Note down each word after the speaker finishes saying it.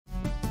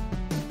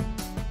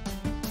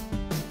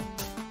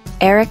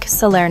Eric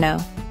Salerno,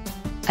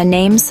 a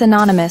name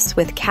synonymous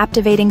with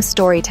captivating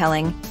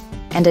storytelling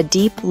and a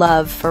deep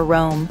love for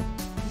Rome.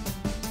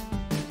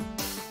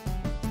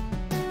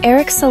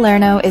 Eric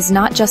Salerno is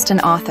not just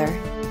an author.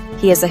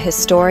 He is a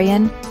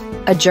historian,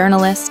 a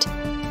journalist,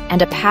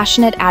 and a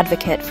passionate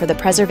advocate for the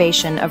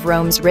preservation of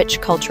Rome's rich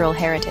cultural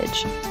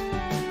heritage.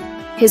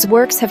 His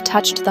works have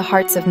touched the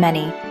hearts of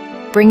many,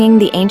 bringing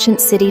the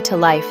ancient city to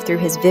life through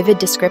his vivid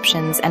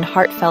descriptions and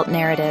heartfelt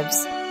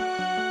narratives.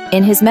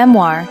 In his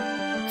memoir,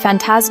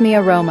 Fantasmi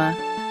a Roma,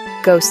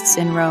 Ghosts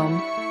in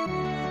Rome,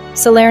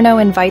 Salerno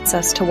invites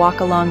us to walk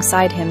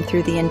alongside him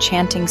through the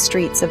enchanting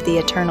streets of the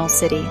Eternal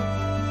City.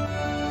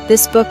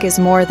 This book is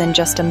more than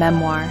just a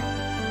memoir.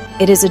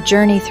 It is a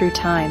journey through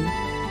time,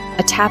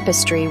 a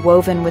tapestry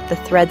woven with the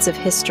threads of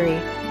history,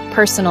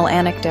 personal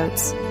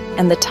anecdotes,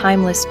 and the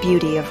timeless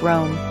beauty of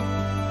Rome.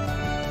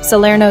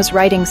 Salerno's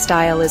writing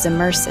style is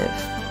immersive,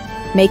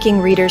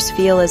 making readers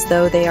feel as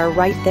though they are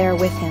right there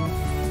with him,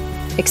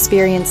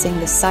 experiencing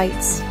the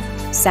sights,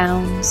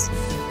 sounds,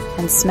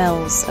 and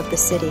smells of the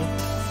city.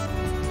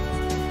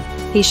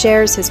 He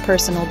shares his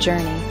personal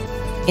journey,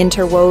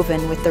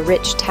 interwoven with the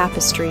rich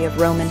tapestry of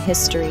Roman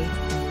history,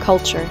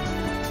 culture,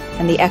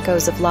 and the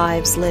echoes of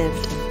lives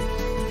lived.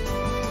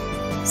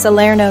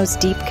 Salerno's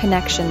deep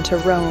connection to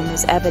Rome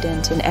is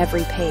evident in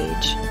every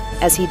page,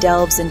 as he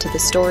delves into the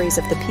stories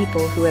of the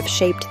people who have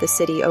shaped the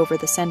city over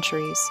the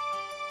centuries.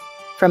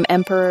 From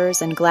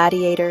emperors and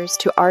gladiators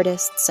to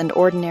artists and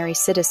ordinary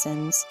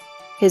citizens,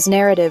 his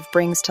narrative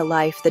brings to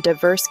life the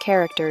diverse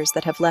characters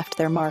that have left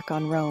their mark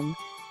on Rome.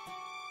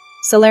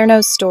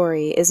 Salerno's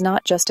story is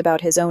not just about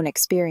his own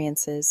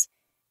experiences,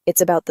 it's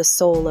about the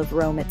soul of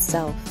Rome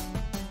itself.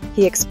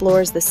 He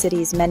explores the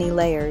city's many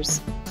layers,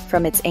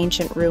 from its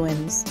ancient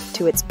ruins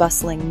to its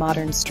bustling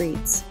modern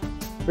streets,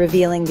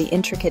 revealing the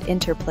intricate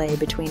interplay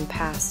between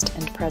past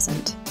and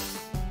present.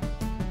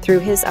 Through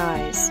his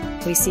eyes,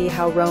 we see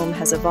how Rome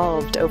has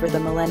evolved over the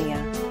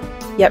millennia,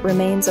 yet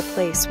remains a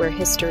place where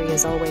history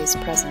is always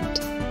present,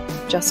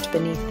 just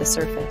beneath the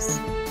surface.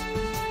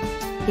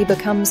 He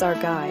becomes our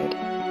guide,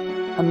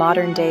 a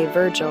modern-day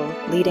Virgil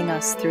leading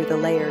us through the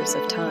layers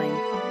of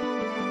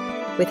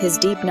time. With his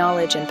deep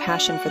knowledge and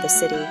passion for the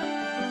city,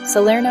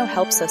 Salerno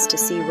helps us to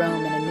see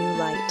Rome in a new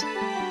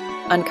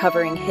light,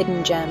 uncovering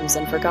hidden gems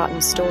and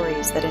forgotten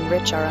stories that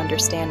enrich our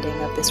understanding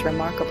of this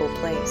remarkable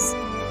place.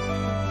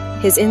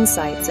 His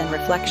insights and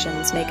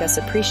reflections make us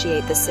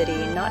appreciate the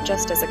city not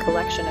just as a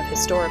collection of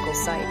historical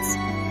sites,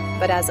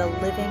 but as a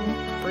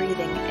living,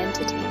 breathing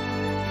entity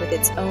with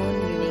its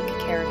own unique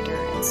character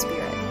and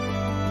spirit.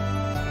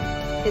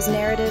 His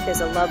narrative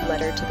is a love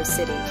letter to the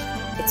city,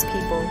 its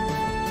people,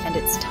 and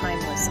its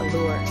timeless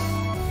allure.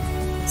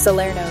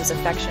 Salerno's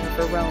affection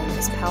for Rome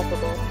is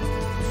palpable,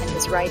 and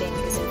his writing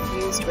is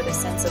infused with a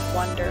sense of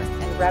wonder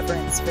and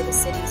reverence for the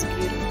city's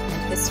beauty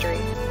and history.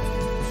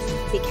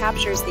 He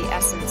captures the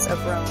essence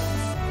of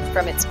Rome,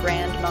 from its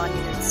grand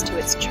monuments to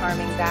its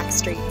charming back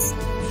streets,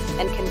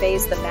 and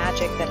conveys the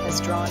magic that has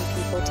drawn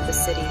people to the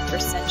city for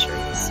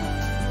centuries.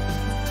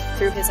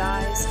 Through his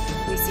eyes,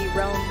 we see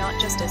Rome not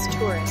just as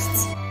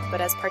tourists,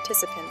 but as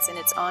participants in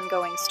its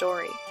ongoing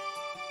story.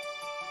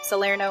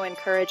 Salerno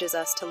encourages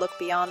us to look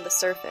beyond the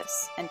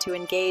surface and to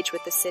engage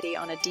with the city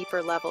on a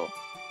deeper level,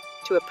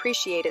 to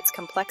appreciate its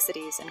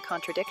complexities and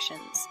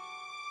contradictions.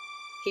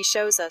 He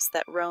shows us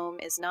that Rome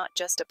is not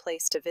just a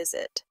place to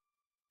visit,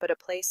 but a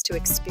place to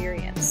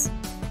experience,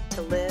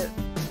 to live,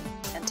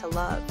 and to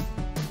love.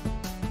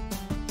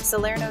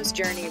 Salerno's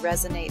journey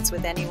resonates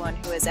with anyone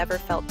who has ever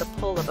felt the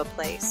pull of a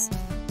place,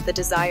 the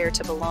desire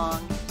to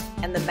belong,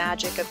 and the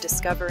magic of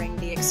discovering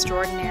the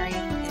extraordinary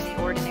in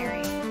the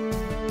ordinary.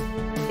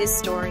 His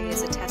story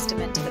is a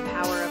testament to the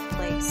power of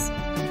place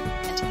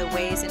and to the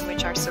ways in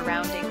which our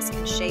surroundings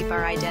can shape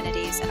our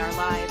identities and our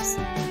lives.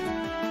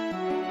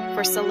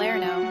 For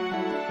Salerno,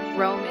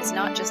 Rome is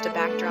not just a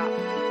backdrop,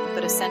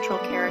 but a central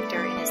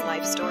character in his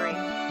life story,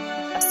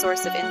 a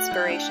source of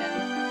inspiration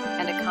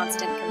and a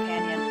constant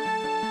companion.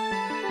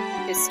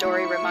 His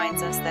story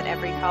reminds us that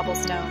every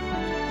cobblestone,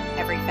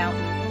 every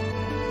fountain,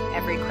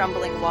 every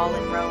crumbling wall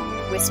in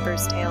Rome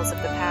whispers tales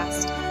of the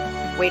past,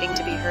 waiting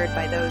to be heard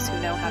by those who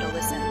know how to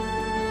listen.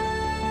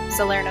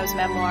 Salerno's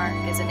memoir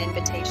is an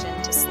invitation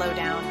to slow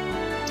down,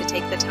 to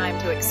take the time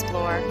to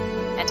explore,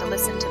 and to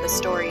listen to the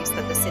stories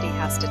that the city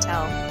has to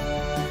tell.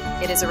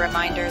 It is a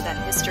reminder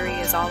that history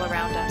is all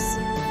around us,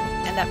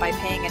 and that by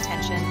paying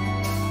attention,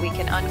 we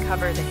can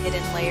uncover the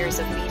hidden layers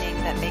of meaning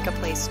that make a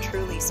place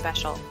truly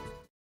special.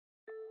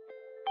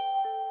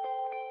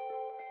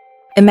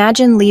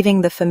 Imagine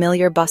leaving the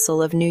familiar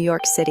bustle of New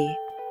York City,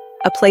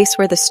 a place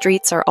where the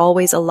streets are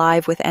always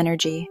alive with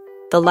energy,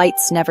 the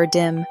lights never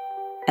dim,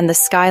 and the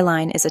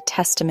skyline is a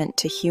testament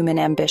to human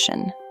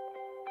ambition.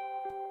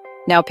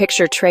 Now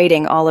picture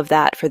trading all of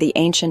that for the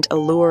ancient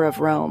allure of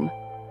Rome,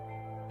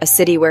 a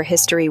city where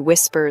history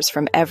whispers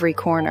from every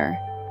corner,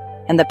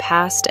 and the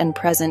past and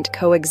present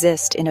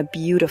coexist in a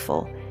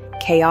beautiful,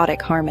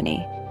 chaotic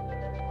harmony.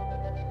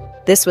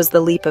 This was the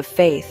leap of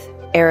faith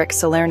Eric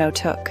Salerno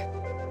took.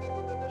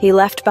 He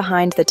left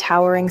behind the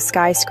towering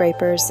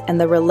skyscrapers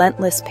and the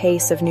relentless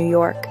pace of New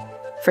York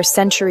for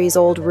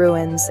centuries-old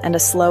ruins and a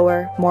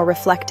slower, more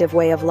reflective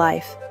way of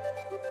life.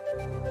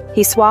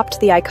 He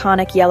swapped the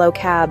iconic yellow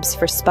cabs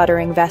for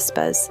sputtering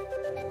Vespas,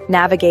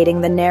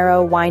 navigating the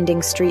narrow,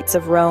 winding streets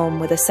of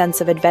Rome with a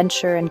sense of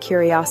adventure and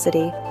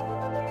curiosity.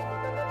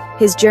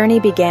 His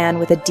journey began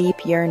with a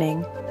deep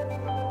yearning,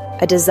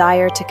 a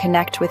desire to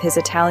connect with his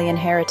Italian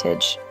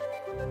heritage,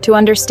 to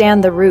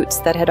understand the roots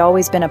that had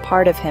always been a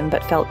part of him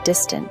but felt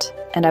distant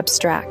and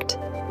abstract.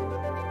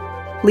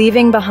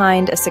 Leaving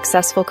behind a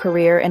successful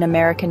career in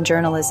American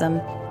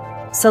journalism,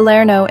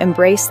 Salerno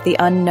embraced the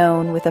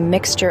unknown with a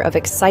mixture of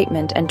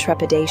excitement and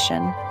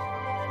trepidation.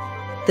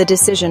 The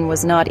decision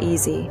was not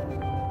easy,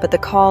 but the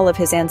call of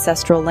his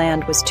ancestral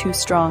land was too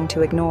strong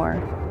to ignore.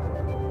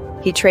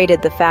 He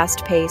traded the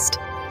fast-paced,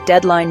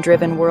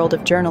 deadline-driven world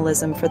of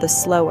journalism for the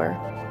slower,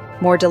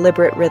 more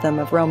deliberate rhythm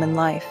of Roman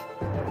life.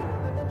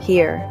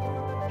 Here,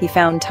 he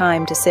found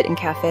time to sit in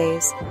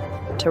cafes,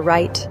 to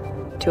write,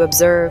 to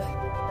observe,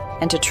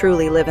 and to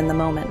truly live in the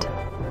moment.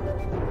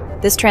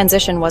 This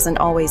transition wasn't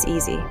always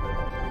easy.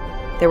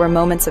 There were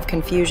moments of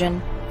confusion,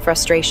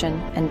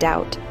 frustration, and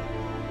doubt.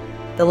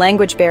 The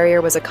language barrier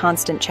was a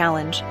constant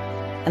challenge,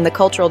 and the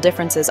cultural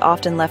differences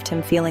often left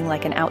him feeling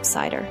like an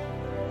outsider.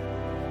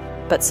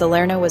 But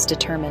Salerno was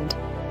determined.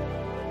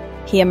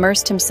 He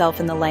immersed himself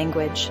in the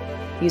language,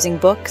 using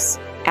books,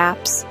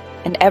 apps,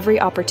 and every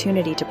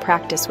opportunity to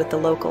practice with the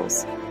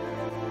locals.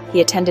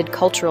 He attended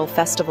cultural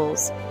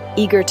festivals,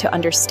 eager to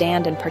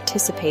understand and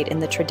participate in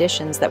the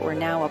traditions that were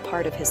now a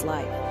part of his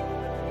life.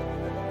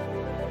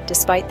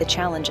 Despite the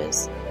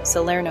challenges,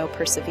 Salerno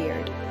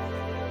persevered.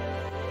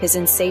 His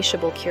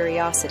insatiable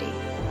curiosity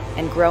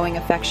and growing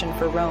affection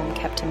for Rome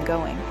kept him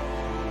going.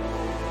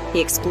 He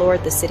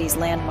explored the city's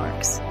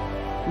landmarks,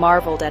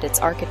 marveled at its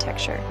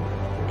architecture,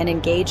 and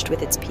engaged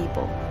with its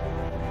people,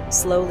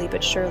 slowly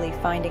but surely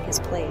finding his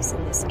place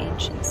in this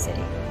ancient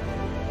city.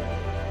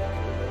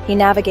 He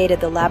navigated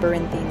the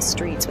labyrinthine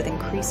streets with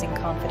increasing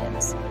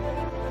confidence,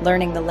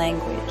 learning the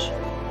language,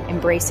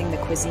 embracing the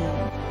cuisine,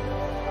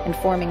 and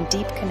forming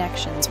deep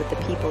connections with the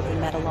people he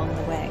met along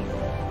the way.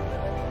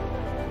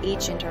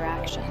 Each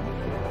interaction,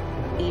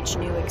 each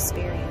new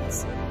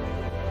experience,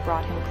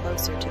 brought him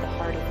closer to the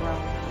heart of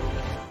Rome.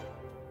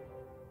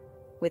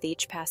 With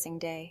each passing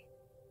day,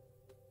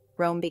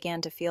 Rome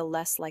began to feel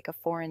less like a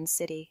foreign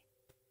city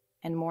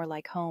and more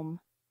like home.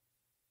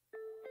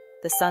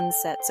 The sun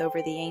sets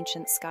over the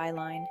ancient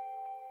skyline,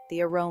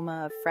 the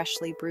aroma of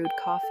freshly brewed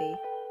coffee,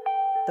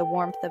 the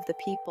warmth of the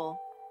people.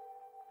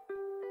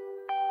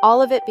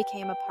 All of it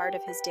became a part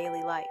of his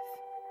daily life.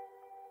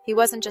 He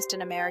wasn't just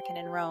an American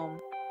in Rome.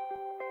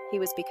 He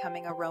was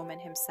becoming a Roman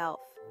himself.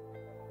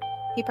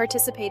 He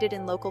participated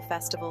in local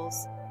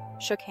festivals,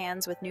 shook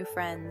hands with new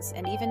friends,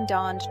 and even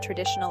donned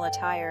traditional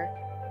attire,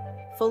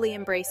 fully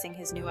embracing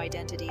his new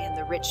identity and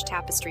the rich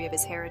tapestry of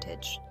his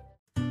heritage.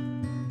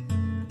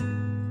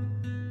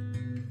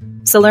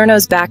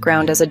 Salerno's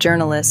background as a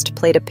journalist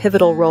played a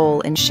pivotal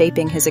role in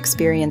shaping his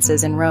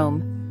experiences in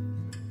Rome.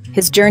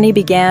 His journey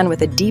began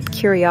with a deep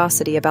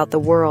curiosity about the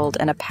world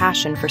and a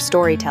passion for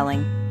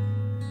storytelling.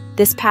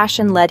 This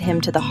passion led him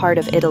to the heart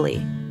of Italy,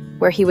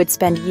 where he would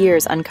spend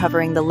years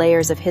uncovering the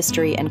layers of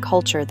history and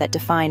culture that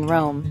define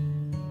Rome.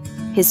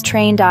 His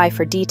trained eye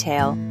for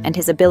detail and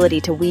his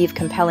ability to weave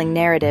compelling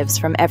narratives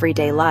from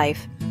everyday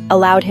life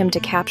allowed him to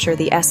capture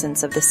the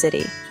essence of the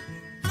city.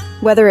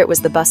 Whether it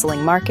was the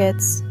bustling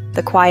markets,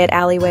 the quiet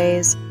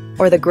alleyways,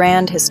 or the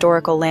grand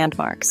historical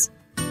landmarks,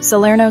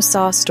 Salerno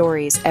saw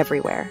stories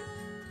everywhere.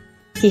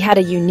 He had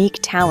a unique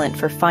talent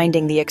for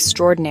finding the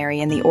extraordinary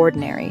in the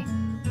ordinary,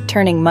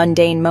 turning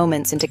mundane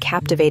moments into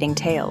captivating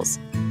tales.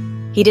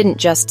 He didn't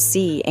just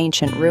see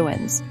ancient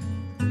ruins.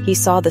 He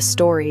saw the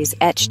stories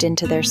etched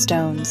into their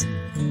stones.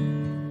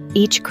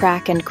 Each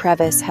crack and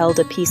crevice held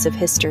a piece of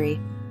history,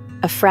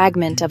 a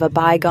fragment of a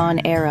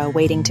bygone era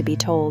waiting to be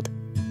told.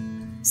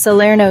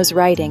 Salerno's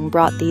writing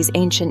brought these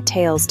ancient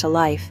tales to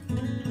life,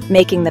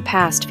 making the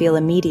past feel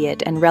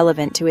immediate and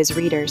relevant to his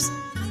readers.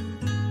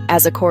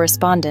 As a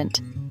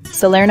correspondent,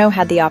 Salerno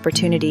had the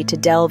opportunity to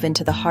delve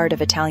into the heart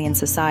of Italian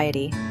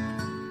society.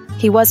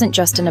 He wasn't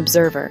just an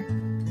observer.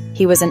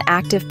 He was an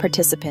active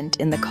participant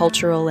in the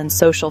cultural and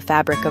social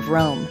fabric of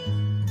Rome.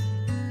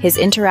 His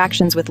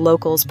interactions with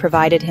locals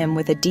provided him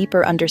with a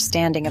deeper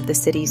understanding of the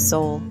city's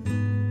soul.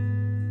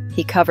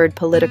 He covered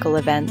political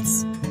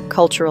events,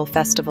 cultural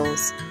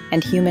festivals,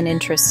 and human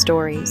interest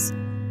stories,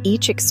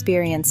 each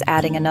experience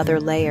adding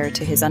another layer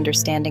to his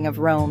understanding of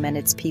Rome and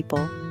its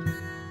people.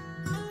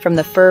 From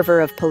the fervor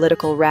of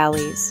political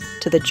rallies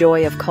to the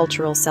joy of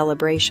cultural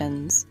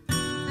celebrations,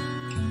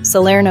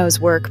 Salerno's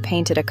work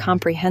painted a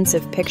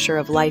comprehensive picture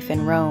of life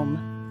in Rome.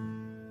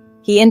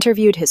 He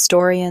interviewed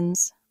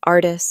historians,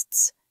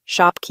 artists,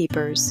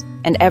 shopkeepers,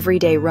 and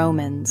everyday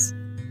Romans,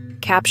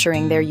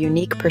 capturing their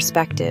unique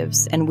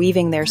perspectives and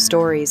weaving their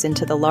stories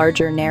into the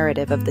larger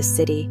narrative of the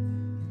city.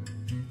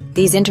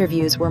 These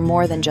interviews were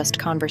more than just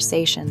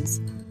conversations.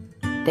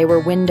 They were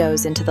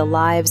windows into the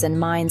lives and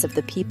minds of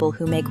the people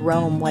who make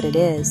Rome what it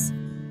is.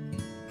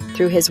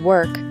 Through his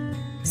work,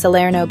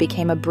 Salerno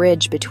became a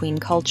bridge between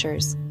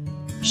cultures,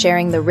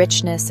 sharing the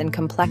richness and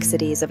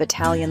complexities of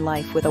Italian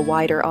life with a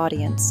wider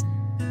audience.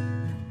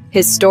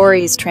 His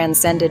stories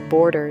transcended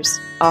borders,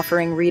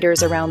 offering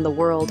readers around the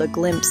world a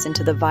glimpse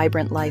into the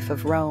vibrant life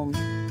of Rome.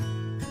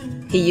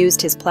 He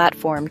used his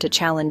platform to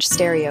challenge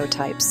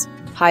stereotypes,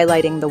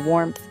 highlighting the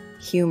warmth,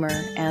 humor,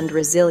 and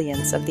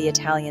resilience of the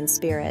Italian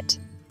spirit.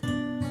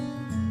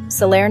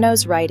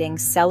 Salerno's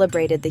writings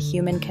celebrated the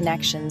human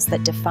connections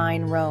that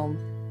define Rome,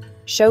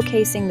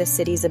 showcasing the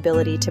city's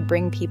ability to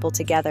bring people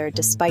together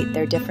despite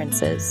their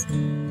differences.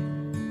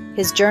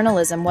 His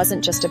journalism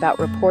wasn't just about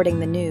reporting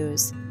the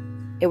news.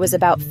 It was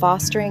about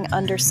fostering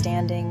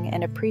understanding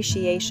and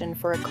appreciation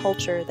for a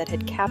culture that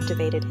had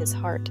captivated his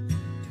heart.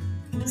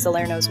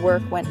 Salerno's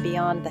work went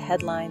beyond the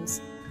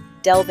headlines,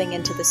 delving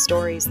into the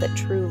stories that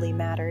truly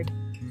mattered.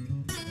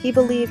 He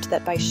believed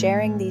that by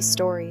sharing these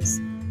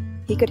stories,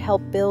 he could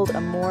help build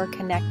a more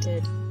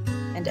connected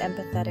and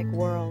empathetic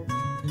world.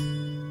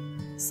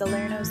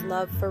 Salerno's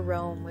love for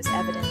Rome was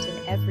evident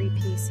in every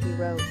piece he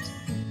wrote.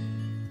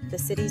 The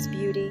city's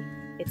beauty,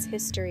 its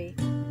history,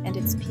 and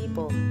its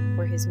people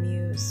were his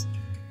muse.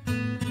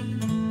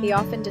 He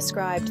often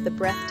described the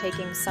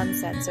breathtaking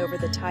sunsets over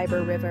the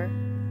Tiber River,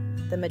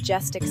 the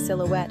majestic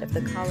silhouette of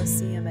the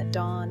Colosseum at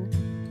dawn,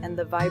 and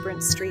the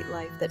vibrant street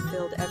life that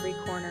filled every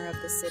corner of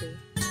the city.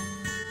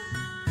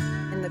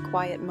 In the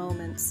quiet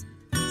moments,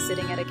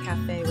 sitting at a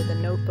cafe with a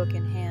notebook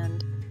in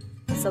hand,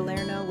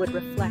 Salerno would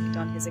reflect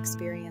on his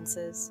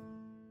experiences.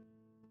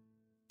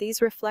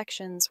 These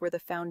reflections were the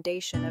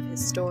foundation of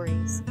his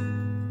stories,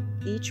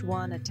 each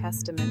one a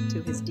testament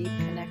to his deep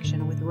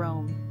connection with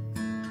Rome.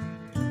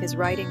 His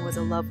writing was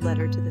a love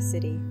letter to the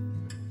city,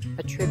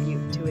 a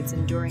tribute to its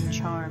enduring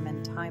charm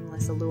and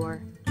timeless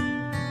allure.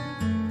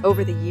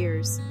 Over the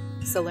years,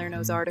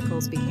 Salerno's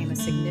articles became a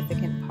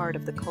significant part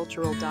of the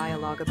cultural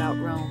dialogue about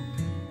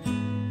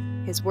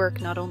Rome. His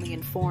work not only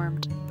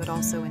informed, but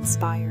also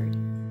inspired.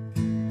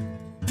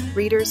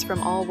 Readers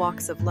from all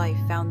walks of life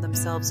found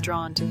themselves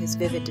drawn to his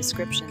vivid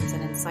descriptions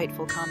and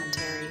insightful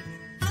commentary.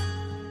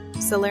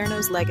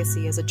 Salerno's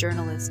legacy as a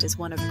journalist is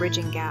one of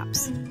bridging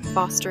gaps,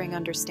 fostering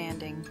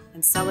understanding,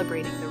 and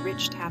celebrating the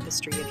rich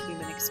tapestry of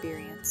human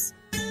experience.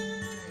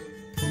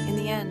 In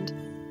the end,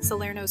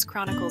 Salerno's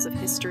chronicles of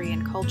history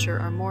and culture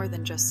are more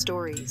than just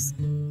stories.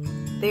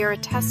 They are a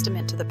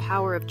testament to the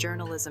power of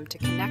journalism to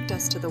connect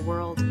us to the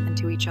world and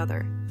to each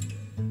other.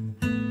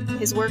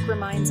 His work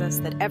reminds us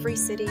that every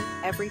city,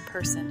 every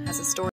person has a story